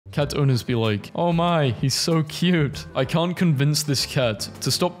Cat owners be like, oh my, he's so cute. I can't convince this cat to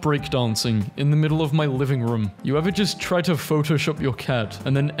stop breakdancing in the middle of my living room. You ever just try to Photoshop your cat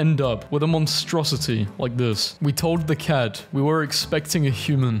and then end up with a monstrosity like this? We told the cat we were expecting a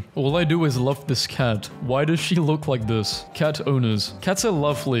human. All I do is love this cat. Why does she look like this? Cat owners. Cats are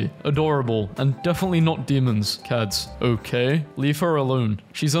lovely, adorable, and definitely not demons, cats. Okay? Leave her alone.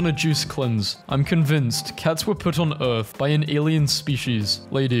 She's on a juice cleanse. I'm convinced cats were put on Earth by an alien species.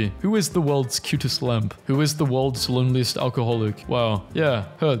 Lady, who is the world's cutest lamp? Who is the world's loneliest alcoholic? Wow. Yeah,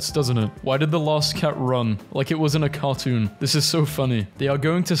 hurts, doesn't it? Why did the last cat run? Like it was in a cartoon. This is so funny. They are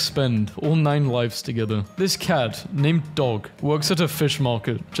going to spend all 9 lives together. This cat, named Dog, works at a fish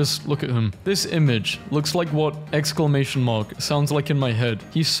market. Just look at him. This image looks like what exclamation mark sounds like in my head.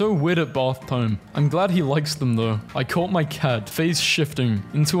 He's so weird at bath time. I'm glad he likes them though. I caught my cat phase shifting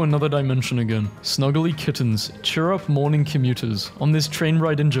into another dimension again. Snuggly kittens, cheer up morning commuters on this train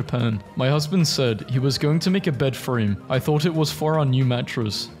ride in Japan. My husband said he was going to make a bed frame. I thought it was for our new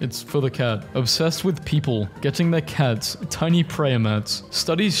mattress. It's for the cat. Obsessed with people getting their cats tiny prayer mats.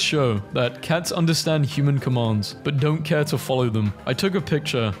 Studies show that cats understand human commands, but don't care to follow them. I took a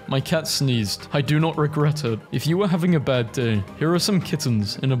picture. My cat sneezed. I do not regret it. If you were having a bad day, here are some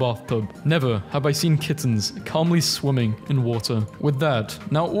kittens in a bathtub. Never have I seen kittens calmly swimming in water. With that,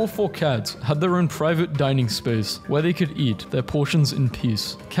 now all 4 cats had their own private dining space where they could eat their portions in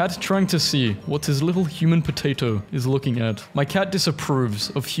peace. Cat trying to see what his little human potato is looking at. My cat disapproves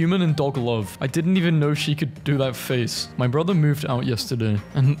of human and dog love. I didn't even know she could do that face. My brother moved out yesterday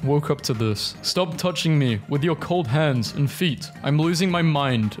and woke up to this. Stop touching me with your cold hands and feet. I'm losing my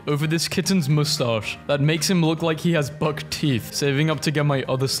mind over this kitten's mustache that makes him look like he has buck teeth, saving up to get my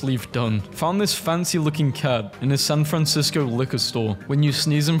other sleeve done. Found this fancy looking cat in a San Francisco liquor store. When you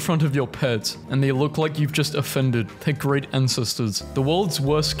sneeze in front of your pet and they look like you've just offended their great ancestors. The world's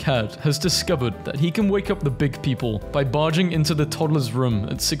worst cat has discovered that he can wake up the big people by barging into the toddler's room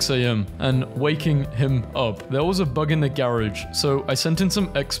at 6 AM and waking him up. There was a bug in the garage, so I sent in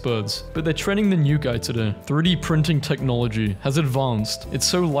some experts, but they're training the new guy today. 3D printing technology has advanced. It's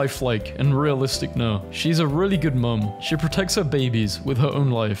so lifelike and realistic now. She's a really good mum. She protects her babies with her own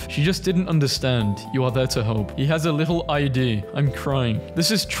life. She just didn't understand you are there to help. He has a little ID. I'm crying.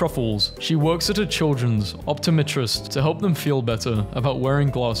 This is Truffles. She works at a children's optometrist to help them feel better about wearing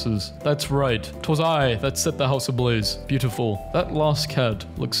glasses. That's right. 'Twas I that set the house ablaze. Beautiful. That last cat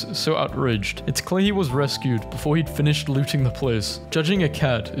looks so outraged. It's clear he was rescued before he'd finished looting the place. Judging a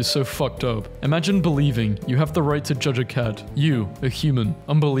cat is so fucked up. Imagine believing you have the right to judge a cat. You, a human.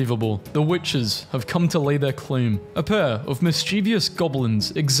 Unbelievable. The witches have come to lay their claim. A pair of mischievous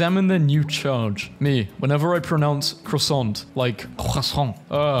goblins examine their new charge. Me, whenever I pronounce croissant, like croissant.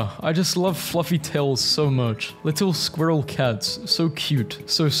 I just love fluffy tails so much. Little squirrel cats, so cute,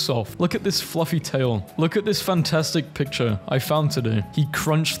 so soft. Look at this fluffy tail. Look at this fantastic picture I found today. He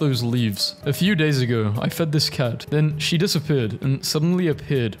crunched those leaves. A few days ago, I fed this cat. Then she disappeared and suddenly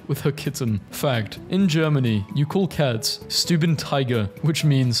appeared with her kitten. Fact, in Germany, you call cats Stuben Tiger, which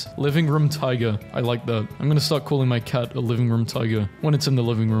means living room tiger. I like that. I'm gonna start calling my cat a living room tiger when it's in the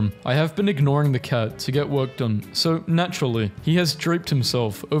living room. I have been ignoring the cat to get work done, so naturally, he has draped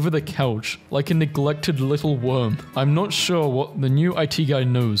himself over the couch like a neglected little worm. I'm not sure what the new IT guy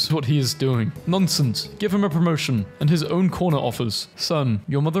knows what he is doing. Nonsense. Give him a promotion and his own corner office. Son,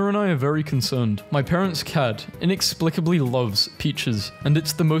 your mother and I are very concerned. My parents' cat inexplicably loves peaches, and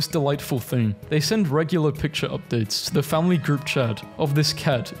it's the most delightful thing. They send regular picture updates to the family group chat of this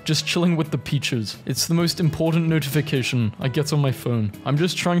cat just chilling with the peaches. It's the most important notification I get on my phone. I'm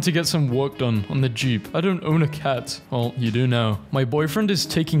just trying to get some work done on the Jeep. I don't own a cat. Well, you do now. My boyfriend is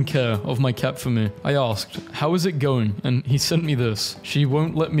taking care of my cat for me. I asked, how is it going? And he sent me this. She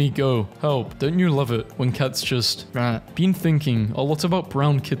won't let me go. Help. Don't you love it when cats just... Been thinking a lot about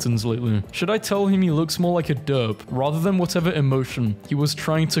brown kittens lately. Should I tell him he looks more like a derp rather than whatever emotion he was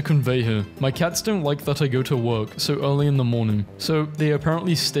trying to convey here? My cats don't like that I go to work so early in the morning, so they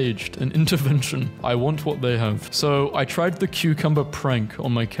apparently staged an intervention. I want what they have. So I tried the cucumber prank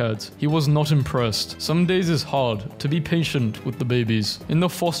on my cat. He was not impressed. Some days is hard to be patient with the babies. In the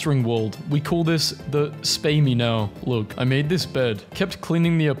fostering world, we call this the spay me now look. I made this bed, kept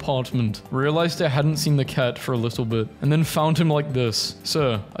cleaning the apartment, realized I hadn't seen the cat for a little bit, and then found him like this.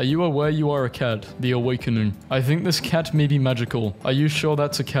 Sir, are you aware you are a cat? The awakening. I think this cat may be magical. Are you sure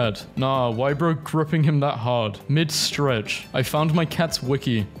that's a cat? Nah, why bro gripping him that hard? Mid-stretch. I found my cat's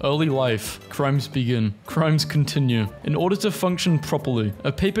wiki. Early life. Crimes begin. Crimes continue. In order to function properly,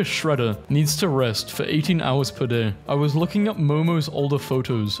 a paper shredder needs to rest for 18 hours per day. I was looking up Momo's older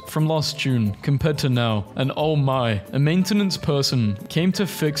photos from last June compared to now, and oh my, a maintenance person person came to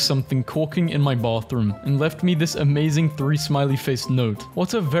fix something corking in my bathroom and left me this amazing 3 smiley face note.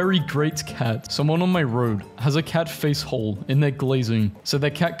 What a very great cat. Someone on my road has a cat face hole in their glazing so their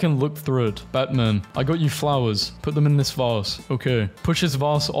cat can look through it. Batman, I got you flowers. Put them in this vase. Okay. Pushes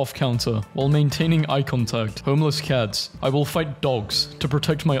vase off counter while maintaining eye contact. Homeless cats. I will fight dogs to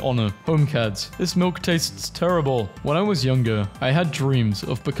protect my honor. Home cats. This milk tastes terrible. When I was younger, I had dreams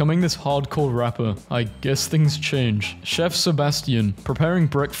of becoming this hardcore rapper. I guess things change. Chef Sebastian preparing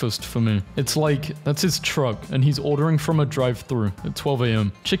breakfast for me. It's like that's his truck and he's ordering from a drive-thru at 12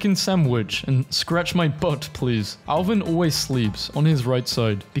 a.m. Chicken sandwich and scratch my butt, please. Alvin always sleeps on his right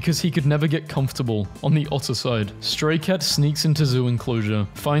side because he could never get comfortable on the otter side. Stray cat sneaks into zoo enclosure,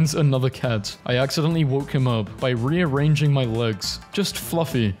 finds another cat. I accidentally woke him up by rearranging my legs. Just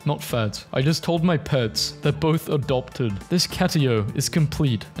fluffy, not fat. I just told my pets they're both adopted. This catio is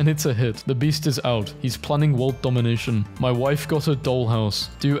complete and it's a hit. The beast is out. He's planning world domination. My wife got a dollhouse.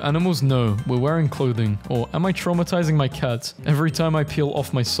 Do animals know we're wearing clothing, or am I traumatizing my cat every time I peel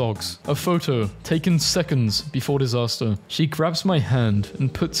off my socks? A photo taken seconds before disaster. She grabs my hand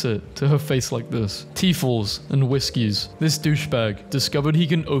and puts it to her face like this. Teafels and whiskeys. This douchebag discovered he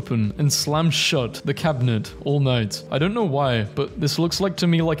can open and slam shut the cabinet all night. I don't know why, but this looks like to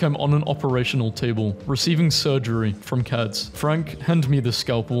me like I'm on an operational table, receiving surgery from cats. Frank, hand me the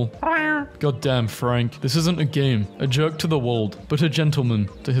scalpel. Goddamn, Frank. This isn't a game. A jerk to the world, but a gentleman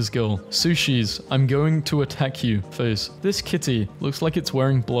to his girl. Sushi's, I'm going to attack you, face. This kitty looks like it's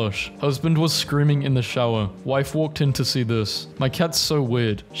wearing blush. Husband was screaming in the shower. Wife walked in to see this. My cat's so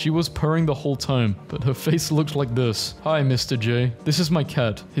weird. She was purring the whole time, but her face looked like this. Hi, Mr. J. This is my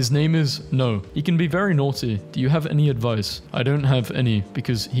cat. His name is No. He can be very naughty. Do you have any advice? I don't have any,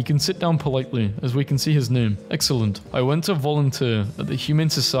 because he can sit down politely, as we can see his name. Excellent. I went to volunteer at the Humane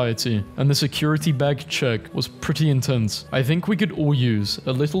Society, and the security bag check was pretty intense. I think we could all use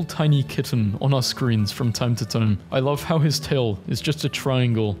a little tiny kitten on our screens from time to time. I love how his tail is just a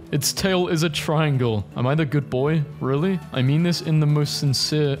triangle. Its tail is a triangle. Am I the good boy? Really? I mean this in the most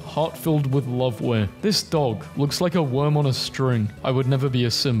sincere, heart-filled with love way. This dog looks like a worm on a string. I would never be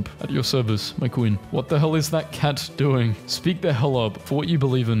a simp. At your service, my queen. What the hell is that cat doing? Speak the hell up for what you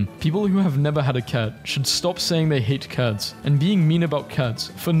believe in. People who have never had a cat should stop saying they hate cats and being mean about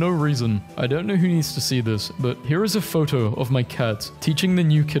cats for no reason. I don't know who needs to see this, but here is a photo of my cat teaching the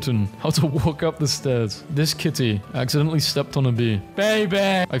new kitten how to walk up the stairs. This kitty accidentally stepped on a bee.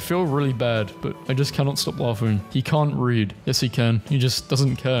 Baby! I feel really bad, but I just cannot stop laughing. He can't read. Yes, he can. He just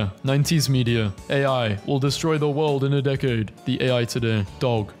doesn't care. 90s media. AI will destroy the world in a decade. The AI today.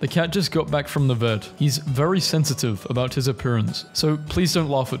 Dog. The cat just got back from the vet. He's very sensitive about his appearance, so please don't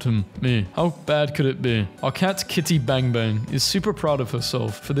laugh at him. Me. How bad could it be? Our cat Kitty Bang Bang is super proud of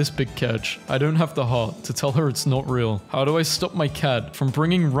herself for this big catch. I don't have the heart to tell her it's not real. How do I stop my cat from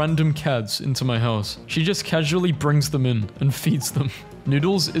bringing random cats into my house? She just casually brings them in and feeds them.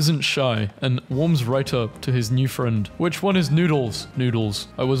 Noodles isn't shy and warms right up to his new friend. Which one is Noodles? Noodles.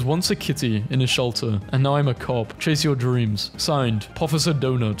 I was once a kitty in a shelter, and now I'm a cop. Chase your dreams. Signed, Professor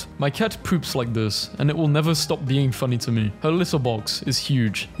Donut. My cat poops like this, and it will never stop being funny to me. Her litter box is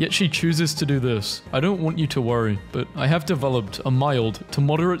huge, yet she chooses to do this. I don't want you to worry, but I have developed a mild to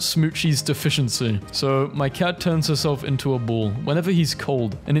moderate Smoochie's deficiency. So my cat turns herself into a ball whenever he's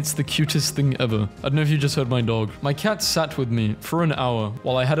cold, and it's the cutest thing ever. I don't know if you just heard my dog. My cat sat with me for an hour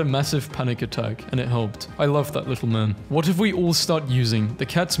while I had a massive panic attack, and it helped. I love that little man. What if we all start using the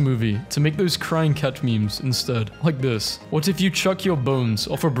Cats movie to make those crying cat memes instead? Like this. What if you chuck your bones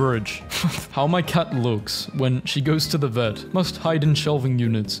off a bridge? How my cat looks when she goes to the vet. Must hide in shelving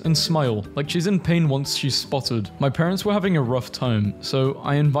units and smile like she's in pain once she's spotted. My parents were having a rough time, so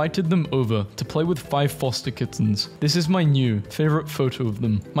I invited them over to play with 5 foster kittens. This is my new favorite photo of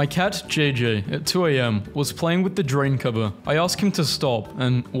them. My cat JJ at 2 a.m. was playing with the drain cover. I asked him to stop,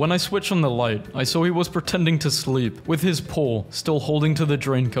 and when I switched on the light, I saw he was pretending to sleep, with his paw still holding to the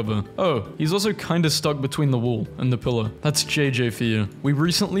drain cover. Oh, he's also kinda stuck between the wall and the pillar. That's JJ for you. We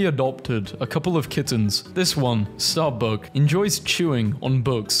recently adopted a couple of kittens. This one, Starbuck, enjoys chewing on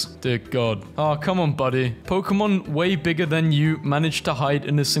books. Dear God. Ah, come on, buddy. Pokemon way bigger than you managed to hide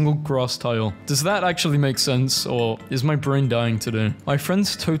in a single grass tile. Does that actually make sense, or is my brain dying today? My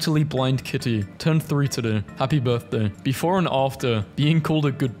friend's totally blind kitty turned 3 today. Happy birthday. Before and after being called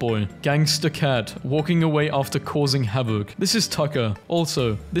a good boy. Gangster cat, walking away after causing havoc. This is Tucker.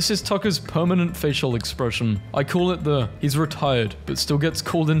 Also, this is Tucker's permanent facial expression. I call it the he's retired, but still gets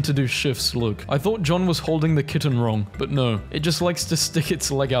called in to do shifts look. I thought John was holding the kitten wrong, but no, it just likes to stick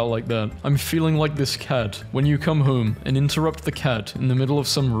its leg out like that. I'm feeling like this cat when you come home and interrupt the cat in the middle of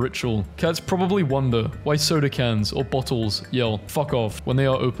some ritual. Cats probably wonder why soda cans or bottles yell "fuck off" when they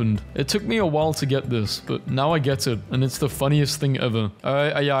are opened. It took me a while to get this, but now I get it, and it's the funniest thing ever.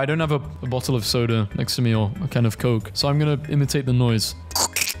 Yeah, I don't have a bottle of soda next to me or a can of Coke, so I'm gonna imitate the noise.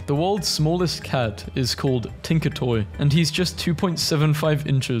 The world's smallest cat is called Tinker Toy, and he's just 2.75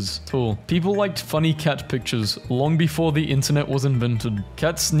 inches tall. People liked funny cat pictures long before the internet was invented.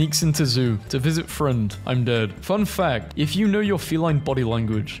 Cat sneaks into zoo to visit friend. I'm dead. Fun fact, if you know your feline body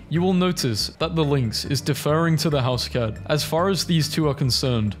language, you will notice that the lynx is deferring to the house cat. As far as these two are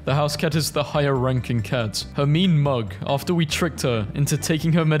concerned, the house cat is the higher ranking cat. Her mean mug after we tricked her into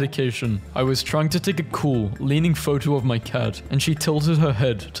taking her medication. I was trying to take a cool, leaning photo of my cat, and she tilted her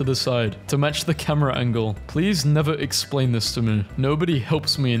head to the side to match the camera angle. Please never explain this to me. Nobody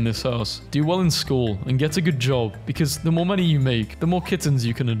helps me in this house. Do well in school and get a good job, because the more money you make, the more kittens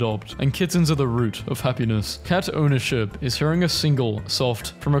you can adopt, and kittens are the root of happiness. Cat ownership is hearing a single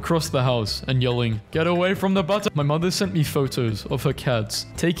soft from across the house and yelling, "Get away from the butter!" My mother sent me photos of her cats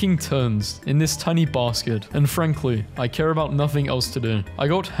taking turns in this tiny basket, and frankly, I care about nothing else today. I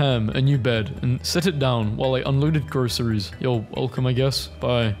got Ham a new bed and set it down while I unloaded groceries. You're welcome, I guess.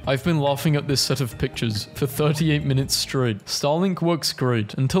 Bye. I've been laughing at this set of pictures for 38 minutes straight. Starlink works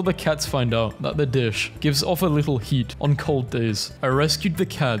great until the cats find out that the dish gives off a little heat on cold days. I rescued the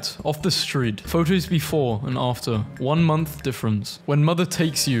cat off the street. Photos before and after. 1 month difference. When mother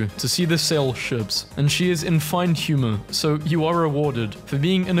takes you to see the sail ships, and she is in fine humor, so you are rewarded for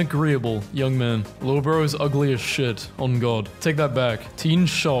being an agreeable young man. Lil bro is ugly as shit, on God. Take that back. Teen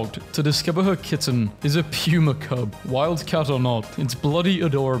shocked to discover her kitten is a puma cub. Wild cat or not, it's bloody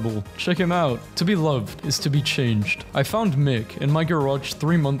adorable. Check him out. To be loved is to be changed. I found Mick in my garage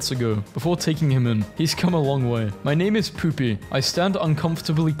 3 months ago before taking him in. He's come a long way. My name is Poopy. I stand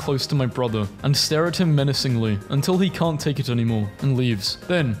uncomfortably close to my brother and stare at him menacingly until he can't take it anymore and leaves.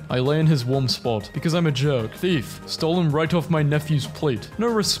 Then I lay in his warm spot because I'm a jerk. Thief. Stolen right off my nephew's plate. No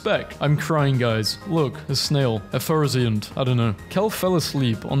respect. I'm crying, guys. Look, a snail. A Pharisant. I don't know. Kel fell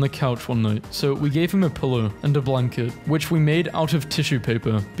asleep on the couch one night, so we gave him a pillow and a blanket, which we made out of tissue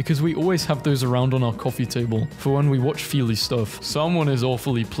paper because we always have those around on our coffee table for when we watch Feely stuff. Someone is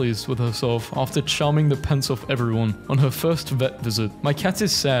awfully pleased with herself after charming the pants off everyone on her first vet visit. My cat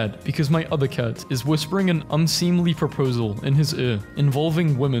is sad because my other cat is whispering an unseemly proposal in his ear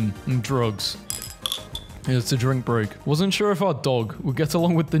involving women and drugs. It's a drink break. Wasn't sure if our dog would get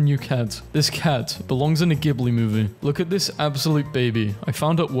along with the new cat. This cat belongs in a Ghibli movie. Look at this absolute baby I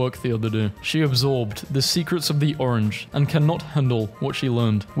found at work the other day. She absorbed the secrets of the orange and cannot handle what she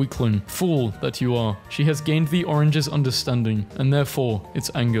learned. Weakling. Fool that you are. She has gained the orange's understanding and therefore its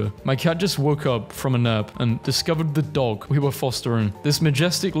anger. My cat just woke up from a nap and discovered the dog we were fostering. This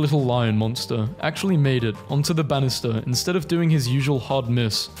majestic little lion monster actually made it onto the banister instead of doing his usual hard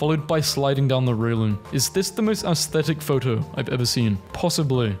miss, followed by sliding down the railing. Is this the most aesthetic photo I've ever seen?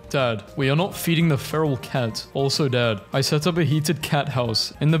 Possibly. Dad, we are not feeding the feral cat. Also, Dad, I set up a heated cat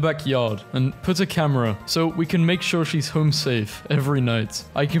house in the backyard and put a camera so we can make sure she's home safe every night.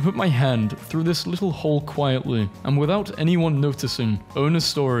 I can put my hand through this little hole quietly and without anyone noticing. Own a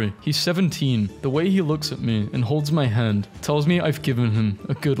story. He's 17. The way he looks at me and holds my hand tells me I've given him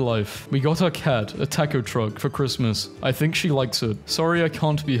a good life. We got our cat a taco truck for Christmas. I think she likes it. Sorry I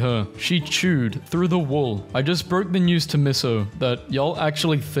can't be her. She chewed through the wall. I just broke the news to Misso that y'all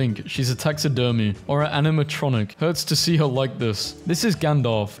actually think she's a taxidermy or an animatronic. Hurts to see her like this. This is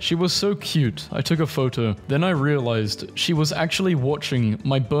Gandalf. She was so cute. I took a photo. Then I realized she was actually watching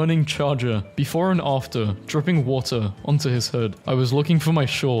my burning charger before and after, dripping water onto his head. I was looking for my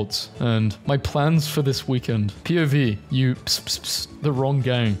shorts and my plans for this weekend. POV, you the wrong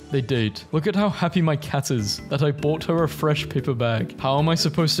gang. They date. Look at how happy my cat is that I bought her a fresh paper bag. How am I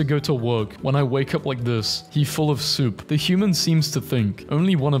supposed to go to work when I wake up like this? He full of soup. The human seems to think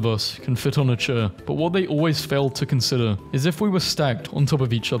only one of us can fit on a chair, but what they always fail to consider is if we were stacked on top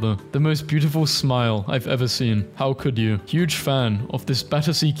of each other. The most beautiful smile I've ever seen. How could you? Huge fan of this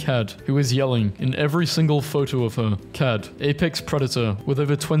Battersea cat who is yelling in every single photo of her. Cat. Apex predator with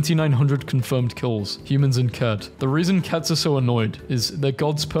over 2,900 confirmed kills. Humans and cat. The reason cats are so annoyed is they're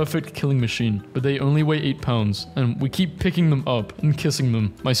God's perfect killing machine, but they only weigh 8 pounds, and we keep picking them up and kissing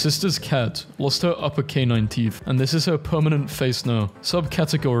them. My sister's cat lost her upper proper canine teeth, and this is her permanent face now.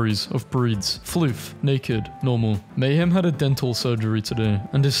 Subcategories of breeds: floof, naked, normal. Mayhem had a dental surgery today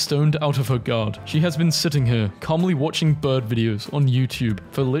and is stoned out of her guard. She has been sitting here, calmly watching bird videos on YouTube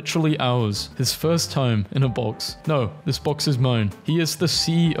for literally hours. His first time in a box. No, this box is mine. He is the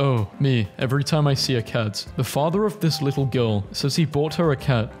CEO. Me, every time I see a cat. The father of this little girl says he bought her a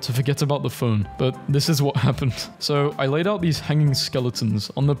cat to forget about the phone, but this is what happened. So I laid out these hanging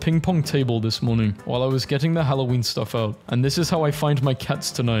skeletons on the ping pong table this morning while I was getting the Halloween stuff out, and this is how I find my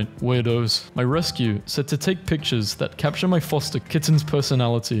cats tonight, weirdos. My rescue said to take pictures that capture my foster kitten's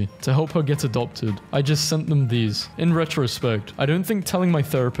personality to help her get adopted. I just sent them these. In retrospect, I don't think telling my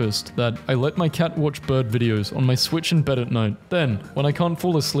therapist that I let my cat watch bird videos on my Switch in bed at night. Then, when I can't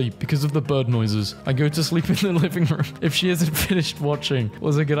fall asleep because of the bird noises, I go to sleep in the living room if she hasn't finished watching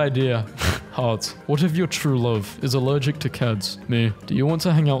was a good idea. Heart. What if your true love is allergic to cats? Me. Do you want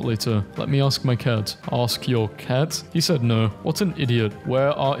to hang out later? Let me ask my cat. Ask your cat? He said no. What an idiot. Where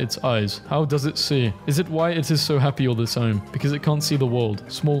are its eyes? How does it see? Is it why it is so happy all the time? Because it can't see the world.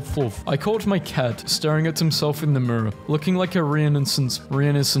 Small fluff. I caught my cat staring at himself in the mirror, looking like a Renaissance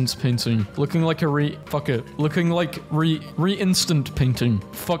painting. Looking like a re-instant painting.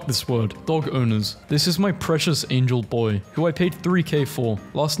 Fuck this word. Dog owners. This is my precious angel boy, who I paid 3k for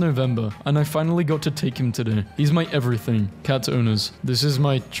last November, and I finally got to take him today. He's my everything. Cat owners. This is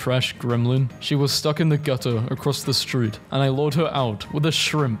my trash gremlin. She was stuck in the gutter across the street, and I lured her out with a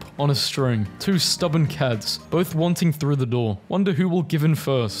shrimp on a string. Two stubborn cats, both wanting through the door. Wonder who will give in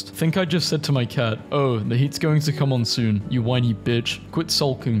first. Think I just said to my cat, oh, the heat's going to come on soon, you whiny bitch. Quit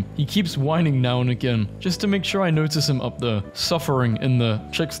sulking. He keeps whining now and again, just to make sure I notice him up there, suffering in the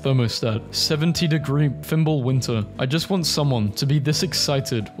checks thermostat. 70-degree Fimble winter. I just want someone to be this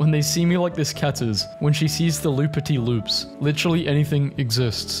excited when they see me like this cat is, when she sees the loopity loops. Literally anything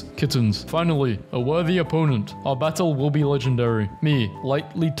exists. Kittens. Finally, a worthy opponent. Our battle will be legendary. Me,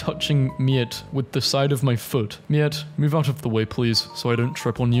 lightly touching Miet with the side of my foot. Miet, move out of the way please, so I don't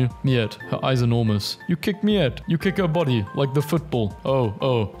trip on you. Miet, her eyes enormous. You kick Miet. You kick her body, like the football.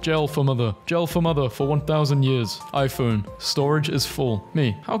 Oh, jail for mother. Jail for mother for 1000 years. iPhone. Storage is full.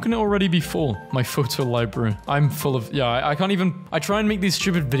 Me, how can it already be full? My photo library. I'm full of, yeah, I can't even, I try and make these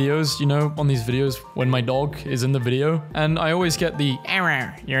stupid videos, you know, on these videos when my dog is in the video, and I always get the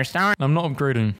error, you're sorry. I'm not upgrading.